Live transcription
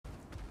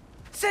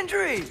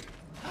Sindri!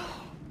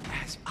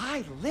 As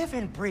I live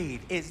and breathe,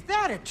 is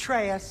that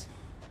Atreus?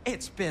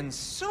 It's been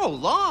so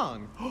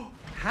long.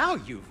 How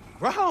you've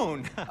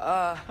grown.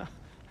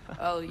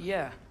 Oh,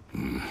 yeah.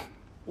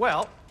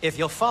 Well, if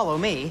you'll follow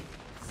me,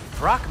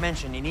 Brock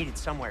mentioned you needed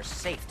somewhere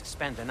safe to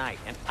spend the night,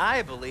 and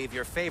I believe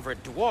your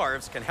favorite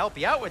dwarves can help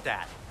you out with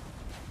that.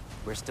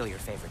 We're still your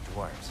favorite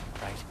dwarves,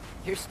 right?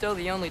 You're still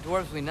the only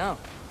dwarves we know.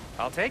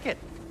 I'll take it.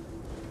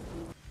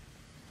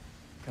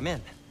 Come in.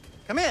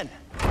 Come in!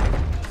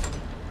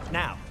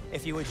 Now,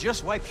 if you would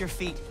just wipe your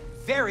feet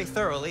very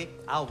thoroughly,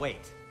 I'll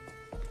wait.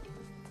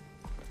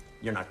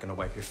 You're not gonna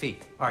wipe your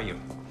feet, are you?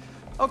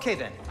 Okay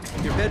then,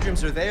 your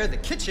bedrooms are there, the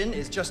kitchen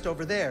is just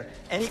over there.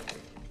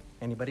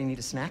 Anybody need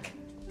a snack?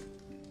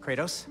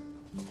 Kratos?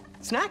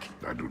 Snack?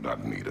 I do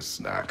not need a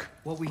snack.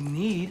 What we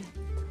need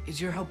is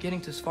your help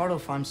getting to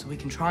Svartalfheim so we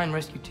can try and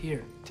rescue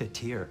Tyr. To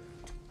Tyr?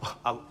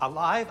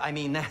 Alive? I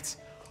mean, that's...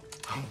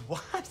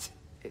 What?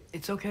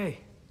 It's okay.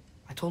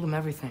 I told him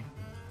everything.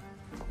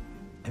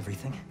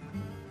 Everything?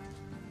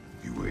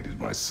 You aided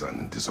my son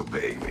in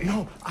disobeying me.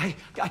 No, I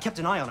kept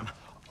an eye on him.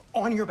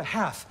 On your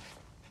behalf.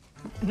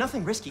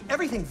 Nothing risky,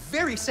 everything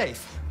very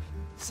safe.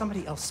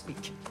 Somebody else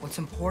speak. What's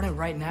important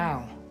right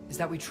now is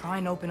that we try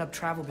and open up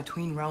travel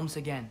between realms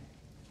again.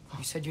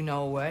 You said you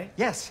know a way?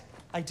 Yes,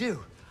 I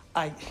do.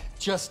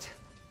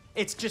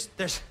 It's just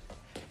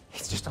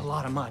a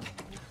lot of mud.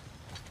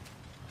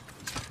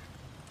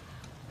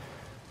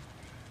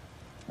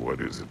 What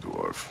is it,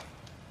 dwarf?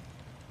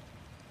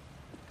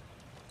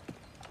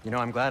 You know,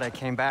 I'm glad I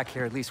came back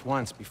here at least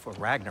once before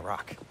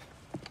Ragnarok.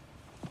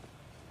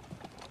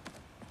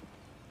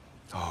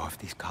 Oh, if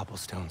these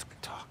cobblestones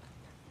could talk.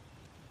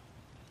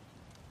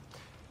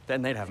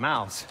 Then they'd have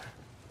mouths.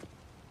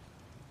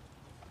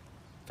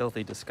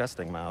 Filthy,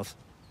 disgusting mouths.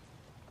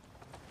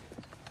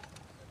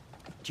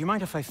 Do you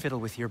mind if I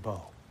fiddle with your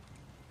bow?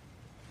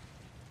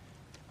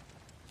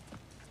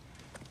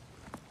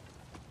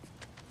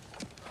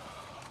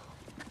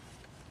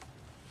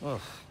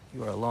 Oh,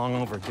 you are long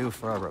overdue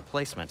for a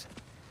replacement.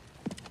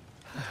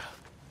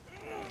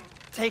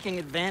 Taking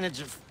advantage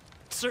of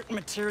certain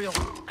material...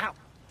 Ow!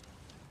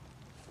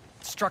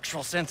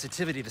 Structural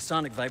sensitivity to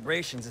sonic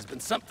vibrations has been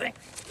something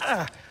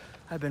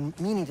I've been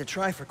meaning to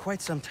try for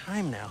quite some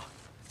time now.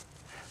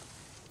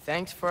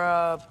 Thanks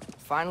for,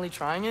 finally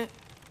trying it.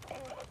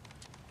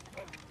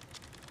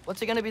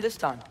 What's it gonna be this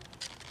time?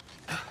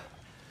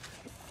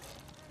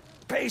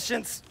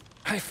 Patience.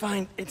 I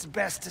find it's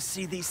best to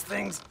see these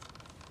things...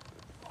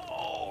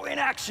 Oh, in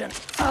action.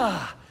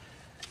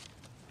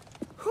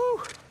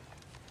 Whew.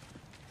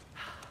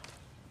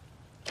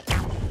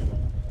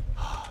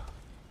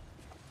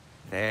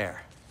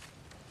 There.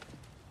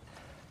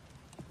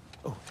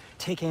 Oh,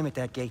 take aim at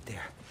that gate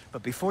there.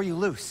 But before you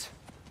loose,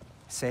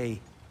 say,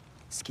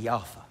 Ski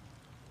Alpha.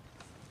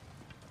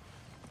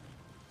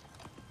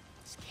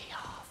 Ski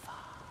Alpha.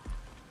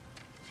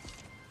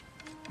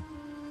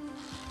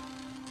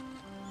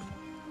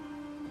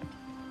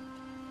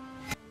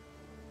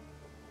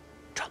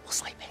 Trouble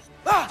sleeping.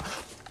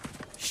 Ah!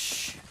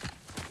 Shh!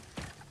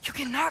 You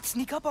cannot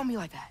sneak up on me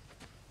like that.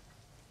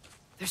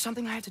 There's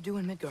something I have to do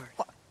in Midgard.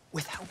 What?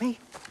 Without me?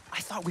 I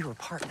thought we were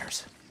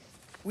partners.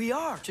 We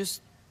are,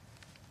 just...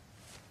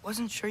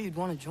 wasn't sure you'd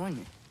want to join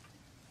me.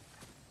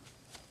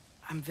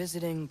 I'm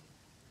visiting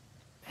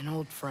an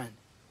old friend.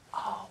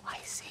 Oh, I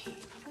see.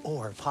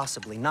 Or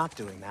possibly not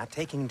doing that,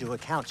 taking into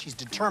account she's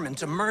determined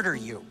to murder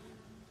you.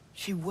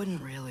 She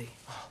wouldn't really.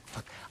 Oh,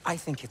 look, I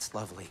think it's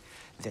lovely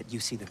that you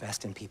see the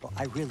best in people.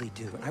 I really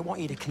do. And I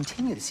want you to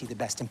continue to see the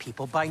best in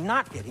people by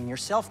not getting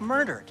yourself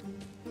murdered.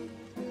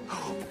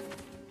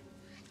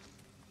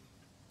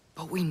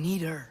 But we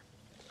need her.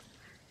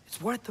 It's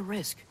worth the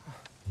risk.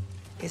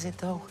 Is it,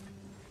 though?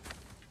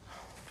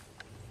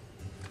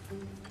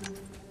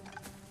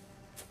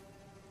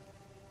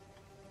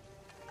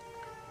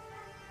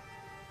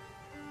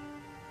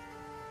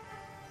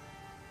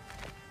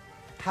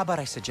 How about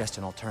I suggest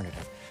an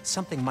alternative?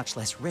 Something much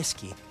less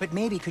risky, but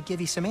maybe could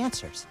give you some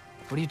answers.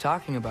 What are you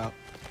talking about?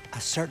 A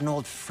certain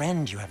old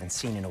friend you haven't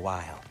seen in a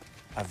while.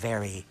 A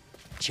very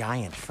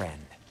giant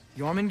friend.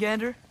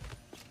 Jormungandr?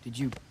 Did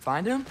you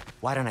find him?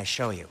 Why don't I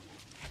show you?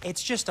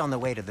 It's just on the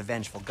way to the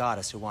vengeful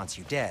goddess who wants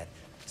you dead.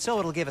 So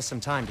it'll give us some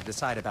time to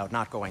decide about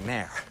not going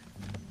there.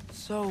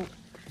 So,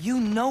 you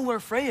know where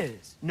Freya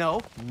is?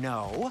 No.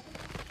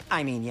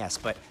 I mean, yes,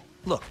 but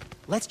look,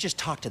 let's just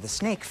talk to the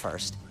snake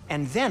first,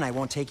 and then I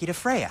won't take you to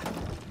Freya.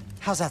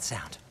 How's that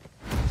sound?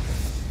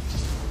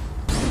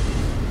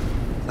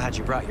 Glad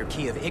you brought your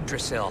key of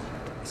Yggdrasil.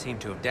 I seem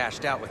to have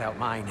dashed out without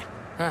mine.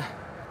 Huh.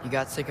 You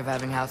got sick of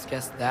having house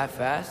guests that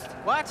fast?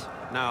 What?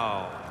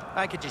 No.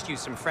 I could just use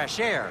some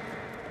fresh air,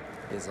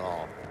 is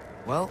all.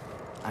 Well,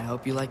 I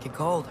hope you like it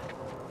cold.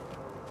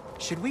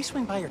 Should we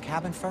swing by your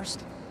cabin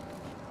first?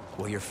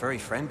 Will your furry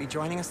friend be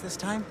joining us this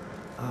time?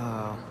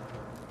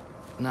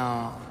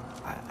 No.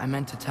 I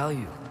meant to tell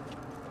you.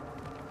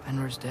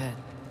 Fenrir's dead.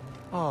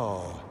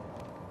 Oh.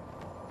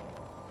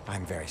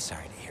 I'm very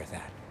sorry to hear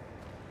that.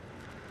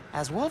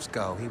 As wolves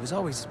go, he was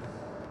always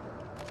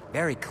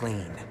very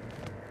clean.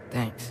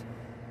 Thanks.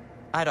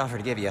 I'd offer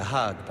to give you a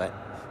hug, but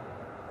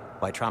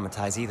why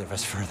traumatize either of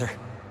us further?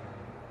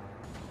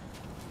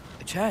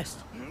 The chest.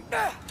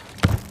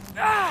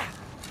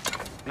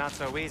 Not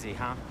so easy,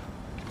 huh?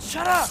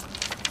 Shut up!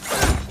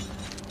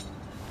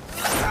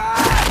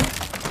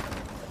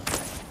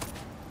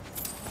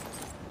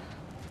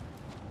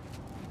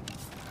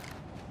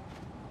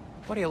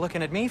 What are you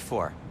looking at me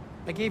for?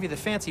 I gave you the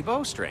fancy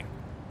bowstring.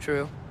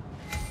 True.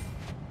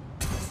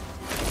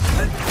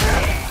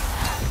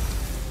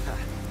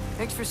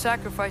 Thanks for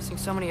sacrificing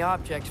so many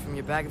objects from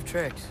your bag of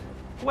tricks.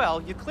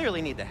 Well, you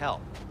clearly need the help.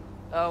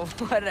 Oh,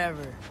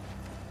 whatever.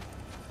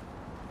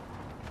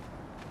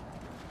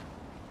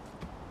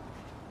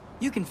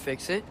 You can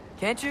fix it,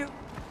 can't you?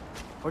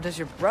 Or does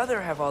your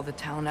brother have all the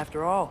talent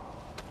after all?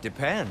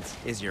 Depends.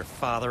 Is your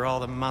father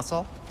all the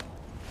muscle?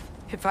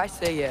 If I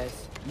say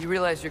yes, you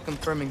realize you're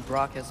confirming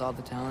Brock has all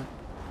the talent?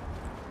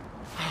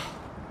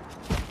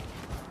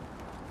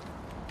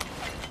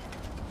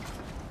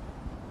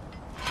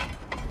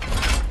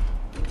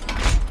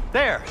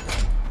 There!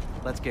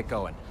 Let's get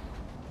going.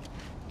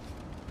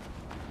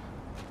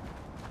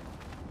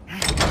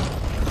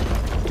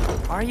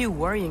 Why are you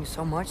worrying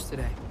so much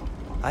today?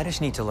 I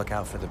just need to look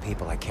out for the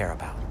people I care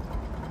about.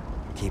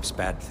 Keeps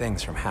bad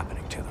things from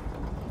happening to them.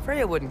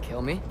 Freya wouldn't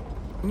kill me.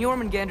 And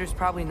Jormungandr's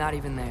probably not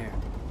even there.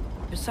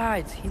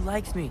 Besides, he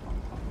likes me.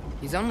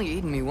 He's only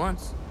eaten me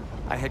once.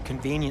 I had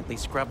conveniently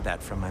scrubbed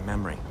that from my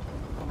memory.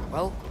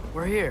 Well,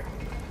 we're here.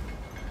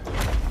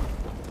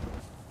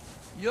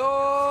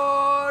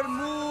 Yormuteyu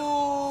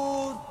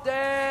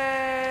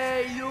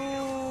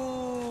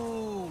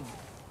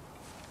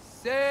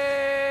Senu.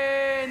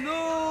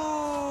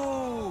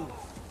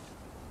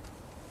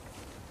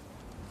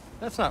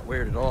 That's not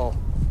weird at all.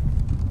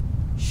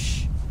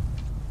 Shh.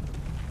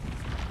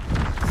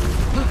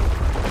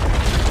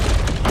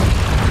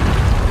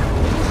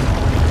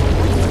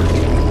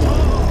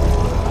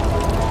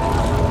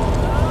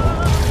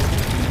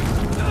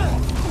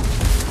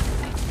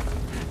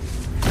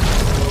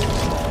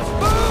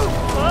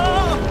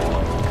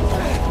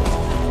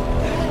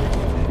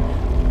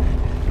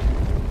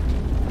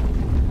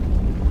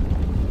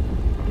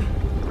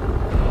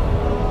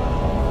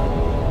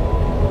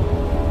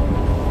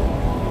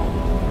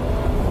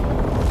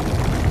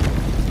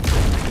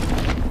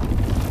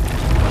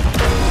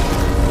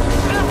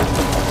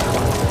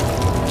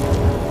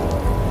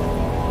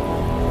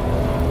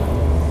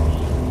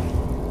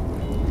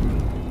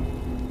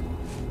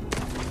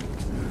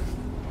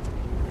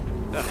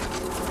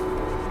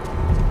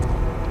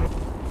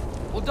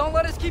 Well, don't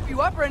let us keep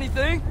you up or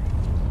anything.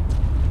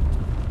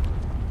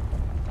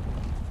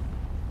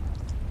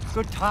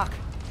 Good talk.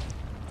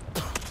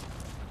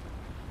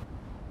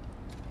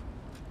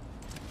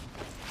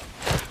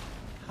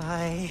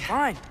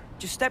 Fine.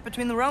 Just step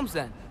between the realms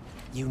then.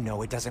 You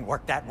know it doesn't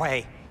work that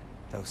way.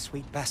 Though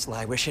sweet Bessel,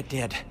 I wish it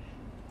did.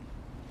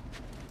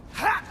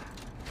 Ha!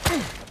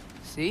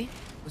 See?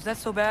 Was that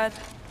so bad?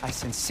 I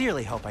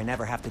sincerely hope I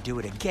never have to do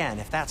it again,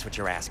 if that's what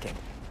you're asking.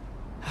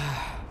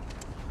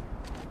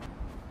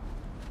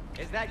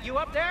 Is that you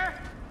up there?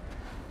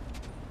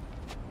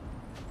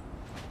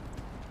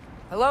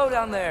 Hello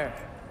down there.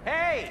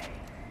 Hey!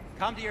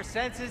 Come to your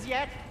senses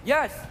yet?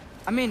 Yes.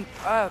 I mean,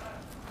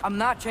 I'm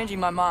not changing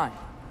my mind.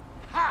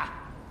 Ha!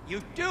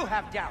 You do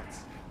have doubts.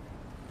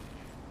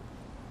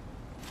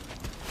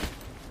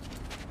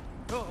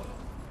 Oh.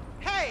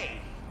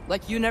 Hey!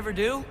 Like you never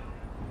do?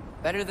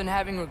 Better than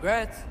having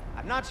regrets.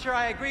 I'm not sure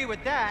I agree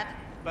with that,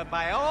 but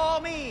by all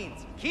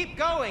means, keep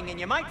going and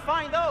you might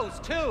find those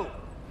too.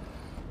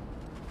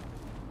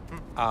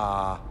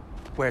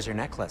 Where's your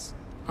necklace?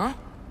 Huh?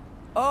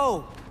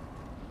 Oh!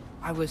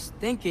 I was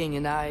thinking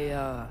and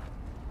I,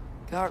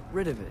 got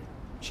rid of it.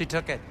 She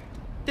took it,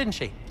 didn't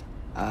she?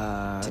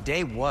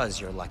 Today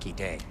was your lucky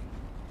day.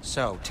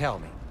 So, tell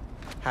me,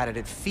 how did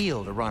it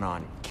feel to run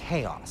on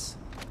chaos?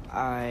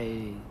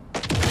 I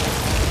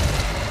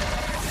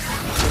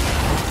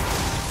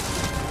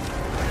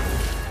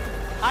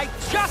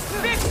just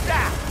fixed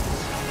that!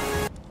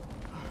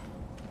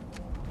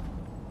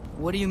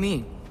 What do you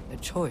mean? A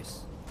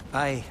choice?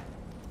 I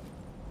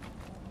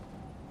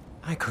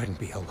couldn't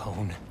be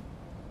alone.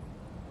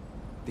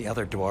 The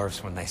other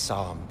dwarves, when they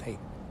saw him, they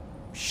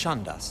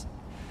shunned us.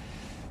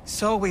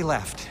 So we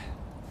left.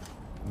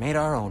 Made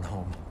our own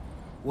home.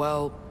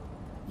 Well,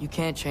 you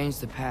can't change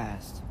the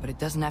past, but it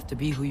doesn't have to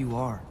be who you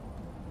are.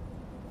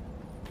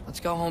 Let's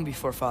go home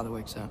before Father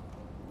wakes up.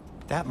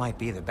 That might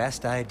be the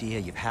best idea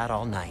you've had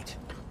all night.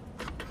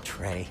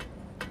 Trey.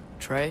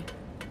 Trey?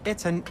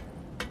 It's an...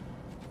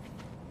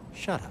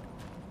 Shut up.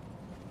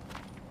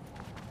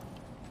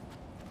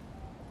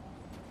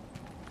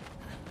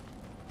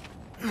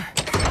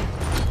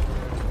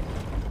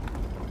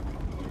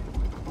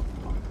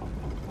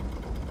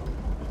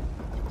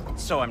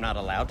 So I'm not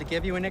allowed to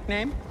give you a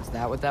nickname? Is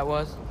that what that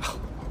was?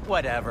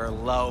 Whatever,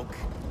 Loke.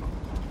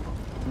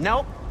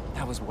 Nope,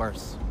 that was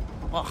worse.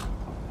 Ugh,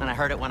 and I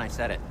heard it when I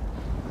said it.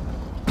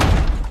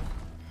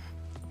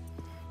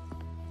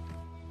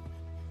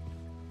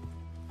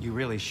 You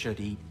really should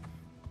eat.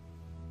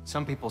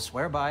 Some people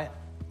swear by it.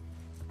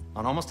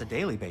 on almost a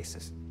daily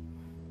basis.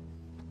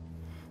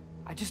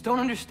 I just don't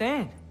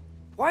understand.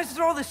 Why is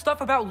there all this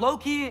stuff about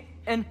Loki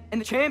and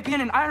the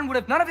champion and Ironwood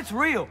if none of it's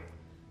real?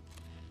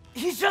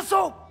 He's just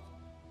so...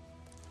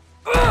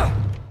 Ugh!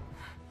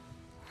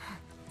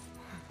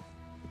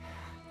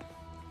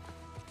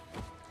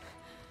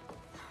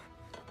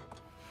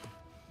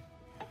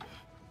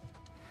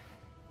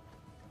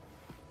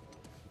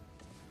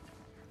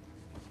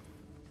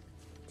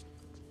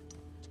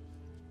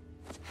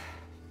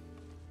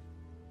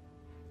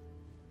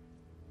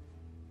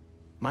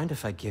 Mind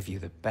if I give you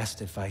the best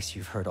advice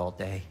you've heard all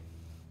day?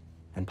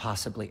 And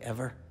possibly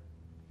ever?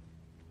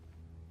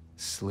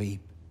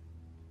 Sleep.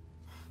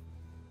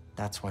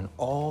 That's when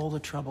all the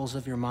troubles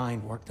of your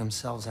mind work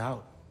themselves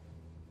out.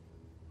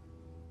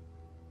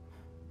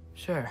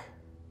 Sure.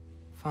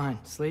 Fine.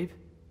 Sleep?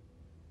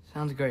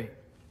 Sounds great.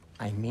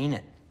 I mean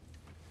it.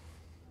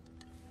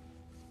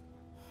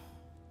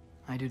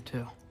 I do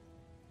too.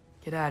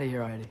 Get out of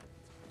here already.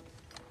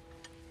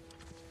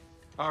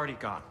 Already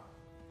gone.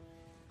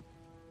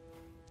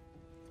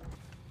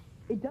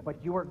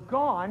 But you were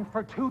gone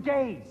for 2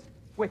 days,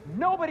 with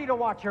nobody to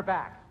watch your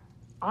back.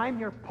 I'm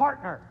your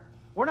partner.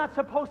 We're not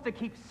supposed to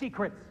keep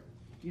secrets.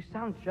 You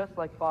sound just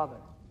like Father.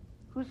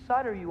 Whose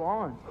side are you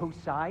on? Whose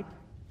side?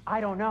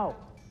 I don't know.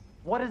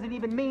 What does it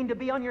even mean to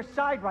be on your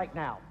side right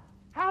now?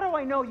 How do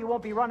I know you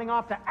won't be running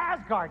off to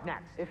Asgard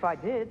next? If I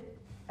did,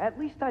 at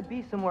least I'd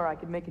be somewhere I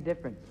could make a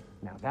difference.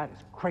 Now that is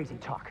crazy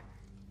talk.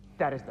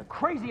 That is the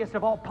craziest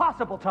of all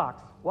possible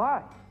talks.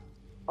 Why?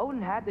 Odin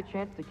had the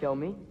chance to kill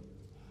me,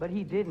 but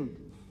he didn't.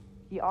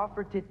 He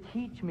offered to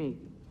teach me.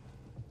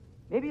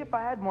 Maybe if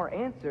I had more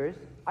answers,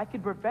 I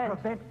could prevent...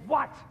 Prevent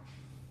what?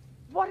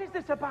 What is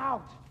this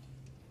about?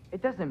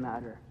 It doesn't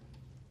matter.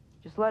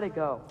 Just let it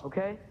go,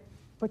 okay?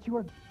 But you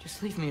are...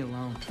 Just leave me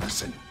alone.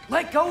 Listen.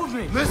 Let go of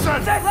me! Listen!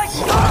 I said let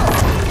go!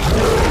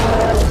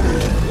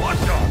 What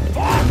the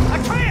fuck?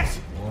 Atreus!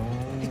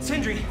 It's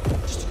Sindri.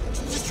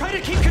 Just try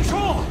to keep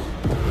control!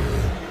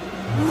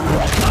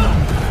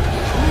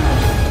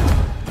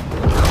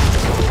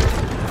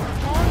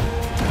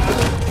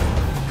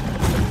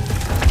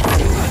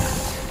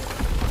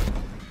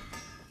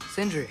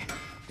 Sindri,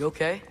 you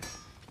okay?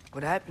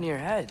 What happened to your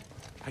head?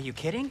 Are you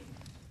kidding?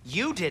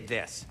 You did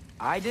this.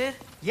 I did?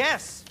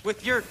 Yes,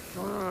 with your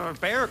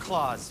bear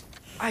claws.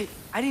 I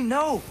didn't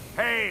know.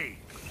 Hey,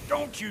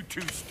 don't you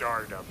two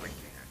start up again.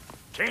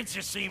 Can't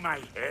you see my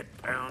head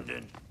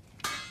pounding?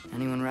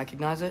 Anyone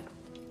recognize it?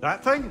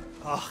 That thing?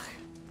 Ugh,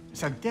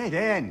 it's a dead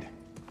end.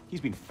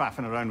 He's been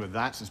faffing around with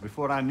that since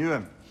before I knew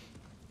him.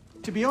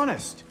 To be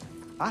honest,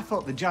 I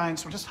thought the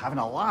Giants were just having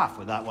a laugh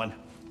with that one.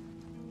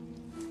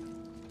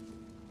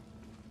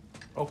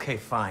 Okay,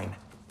 fine.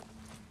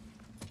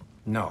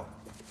 No.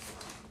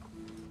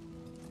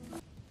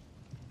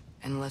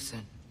 And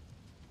listen,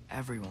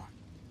 everyone.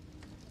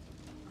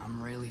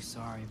 I'm really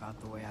sorry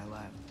about the way I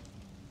left.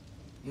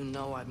 You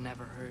know I've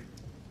never hurt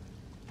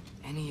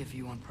any of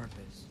you on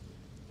purpose.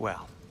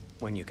 Well,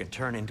 when you can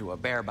turn into a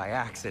bear by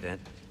accident,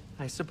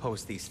 I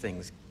suppose these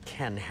things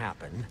can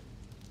happen.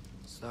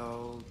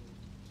 So,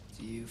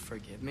 do you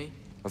forgive me?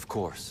 Of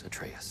course,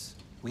 Atreus.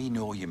 We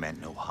know you meant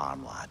no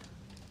harm, lad.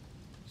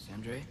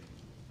 Sindri?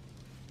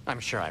 I'm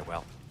sure I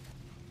will.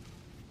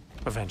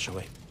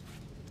 Eventually.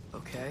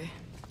 Okay.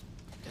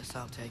 Guess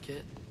I'll take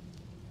it.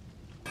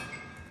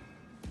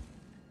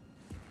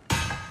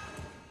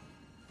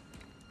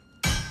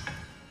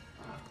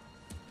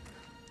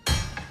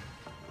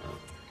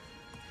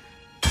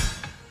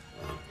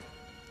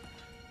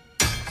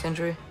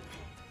 Sindri?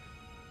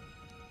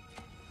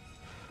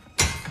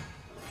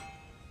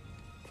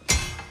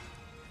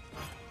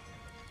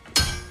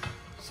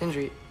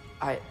 Sindri,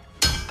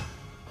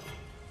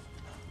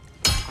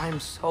 I'm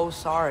so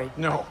sorry.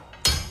 No.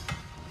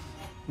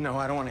 No,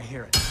 I don't want to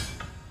hear it.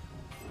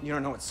 You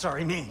don't know what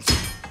sorry means.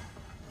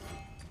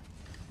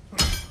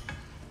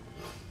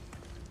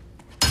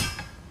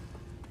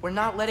 We're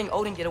not letting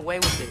Odin get away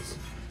with this.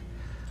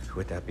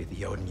 Would that be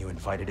the Odin you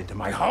invited into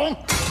my home?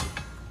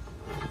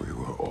 We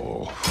were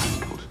all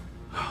fooled.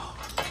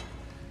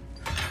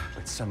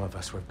 But some of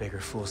us were bigger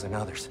fools than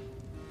others.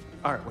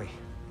 Aren't we?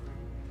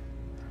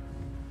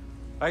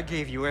 I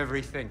gave you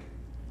everything.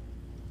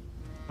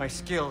 My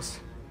skills.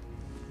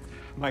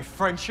 My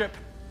friendship.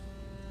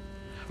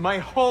 My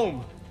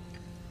home.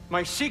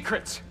 My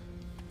secrets.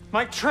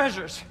 My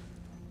treasures.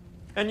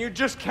 And you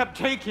just kept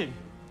taking.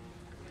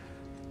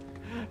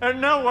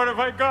 And now what have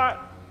I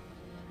got?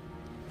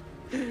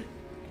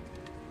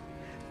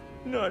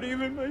 Not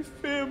even my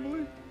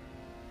family.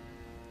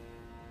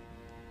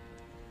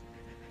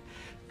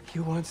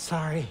 You want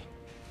sorry?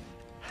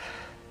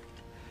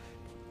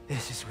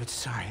 This is what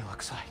sorry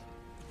looks like.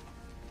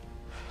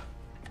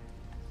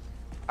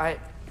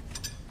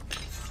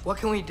 What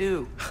can we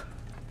do?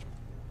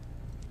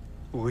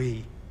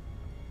 We.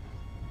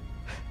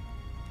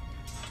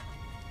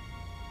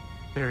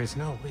 There is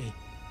no we.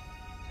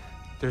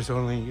 There's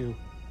only you.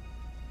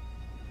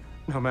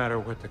 No matter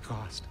what the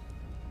cost.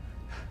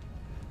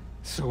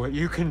 So what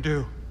you can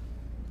do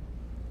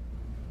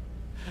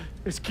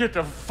is get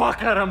the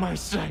fuck out of my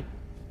sight.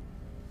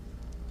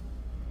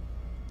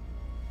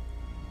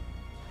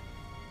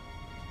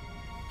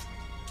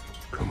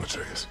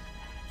 Atreus.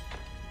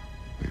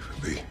 Leave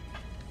it be.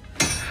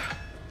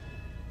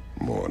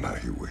 More than how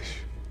you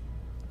wish.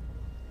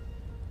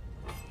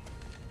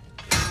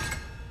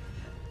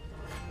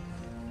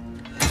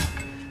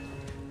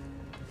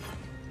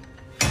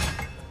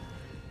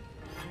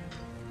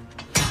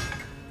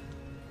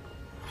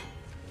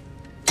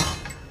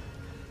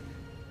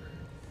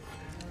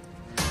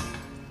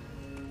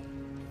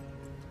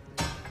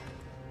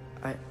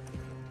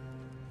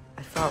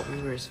 I thought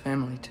we were his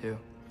family too.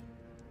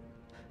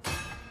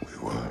 We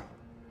were.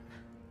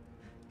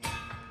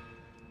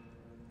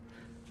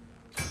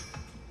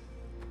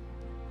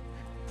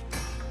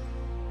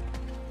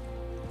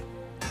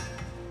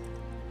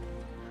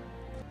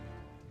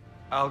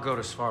 I'll go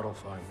to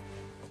Svartalfheim.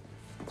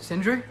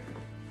 Sindri?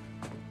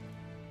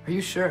 Are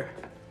you sure?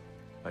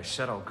 I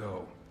said I'll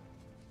go.